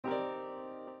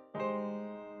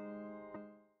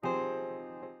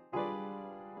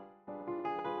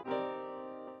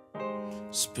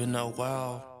It's been a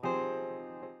while.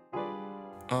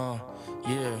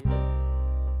 Yeah.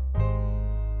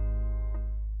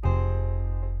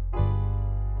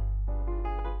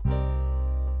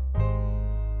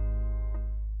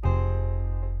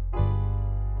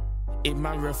 In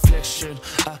my reflection,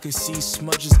 I can see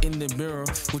smudges in the mirror,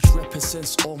 which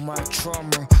represents all my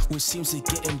trauma, which seems to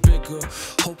getting bigger.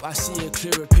 Hope I see a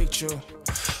clearer picture,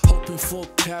 hoping for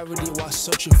clarity while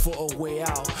searching for a way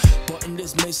out. But in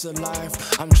this maze of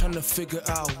life, I'm trying to figure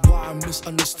out why I'm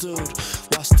misunderstood,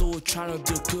 while still trying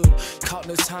to do good.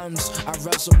 Countless times I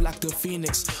rise up like the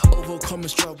phoenix, overcoming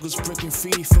struggles, breaking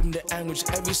free from the anguish.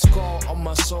 Every scar on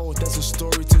my soul, there's a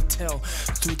story to tell.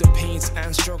 Through the pains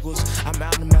and struggles, I'm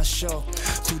out of my shell.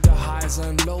 Through the highs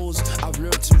and lows, I've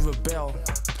learned to rebel,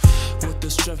 with the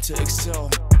strength to excel.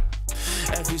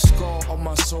 Every scar on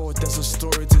my soul, there's a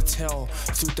story to tell.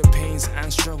 Through the pains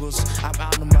and struggles, I'm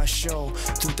out of my shell.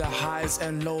 Through the highs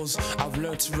and lows, I've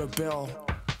learned to rebel,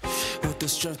 with the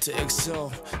strength to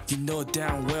excel. You know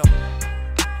damn well,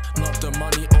 not the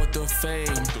money or the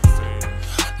fame,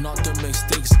 not the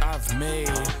mistakes I've made,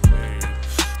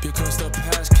 because the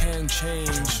past can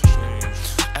change,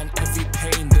 and every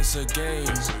pain there's a gain.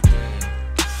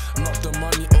 Not the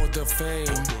money or the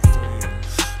fame,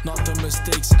 not the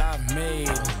mistakes I've made,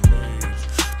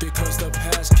 because the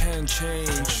past can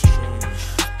change,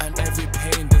 and every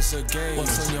pain there's a gain.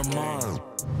 What's on your mind?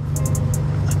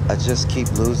 I just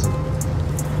keep losing.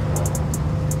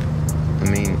 I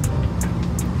mean,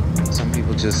 some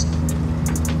people just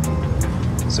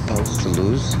supposed to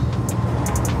lose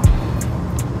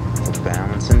for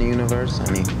balance in the universe.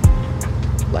 I mean,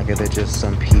 like are there just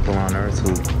some people on earth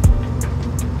who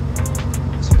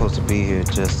are supposed to be here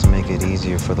just to make it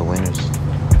easier for the winners?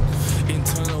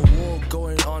 Internal war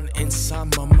going on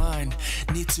inside my mind.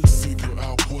 Need to figure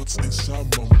out what's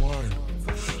inside my mind.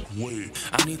 Wait,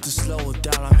 I need to slow it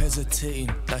down, I'm hesitating,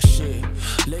 that shit.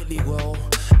 Lately, well,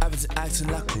 I've been acting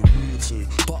like a lunatic,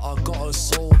 but I got a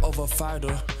soul of a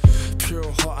fighter,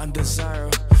 pure heart and desire.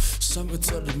 Something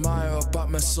to admire about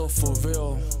myself for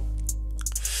real.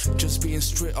 Just being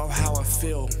straight on how I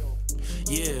feel.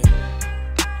 Yeah.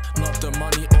 Not the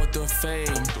money or the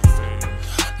fame,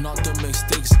 not the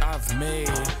mistakes I've made,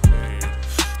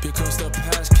 because the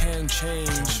past can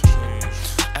change,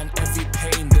 and every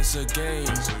pain there's a gain.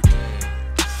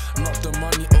 Not the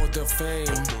money or the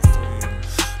fame,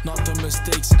 not the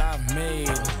mistakes I've made,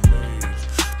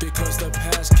 because the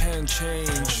past can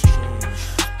change,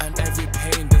 and every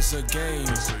pain there's a gain.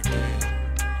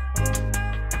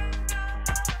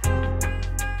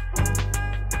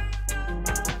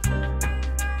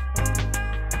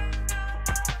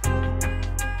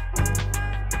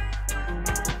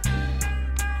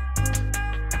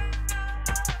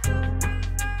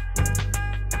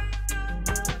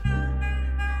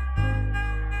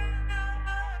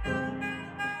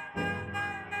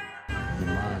 Your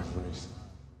mind's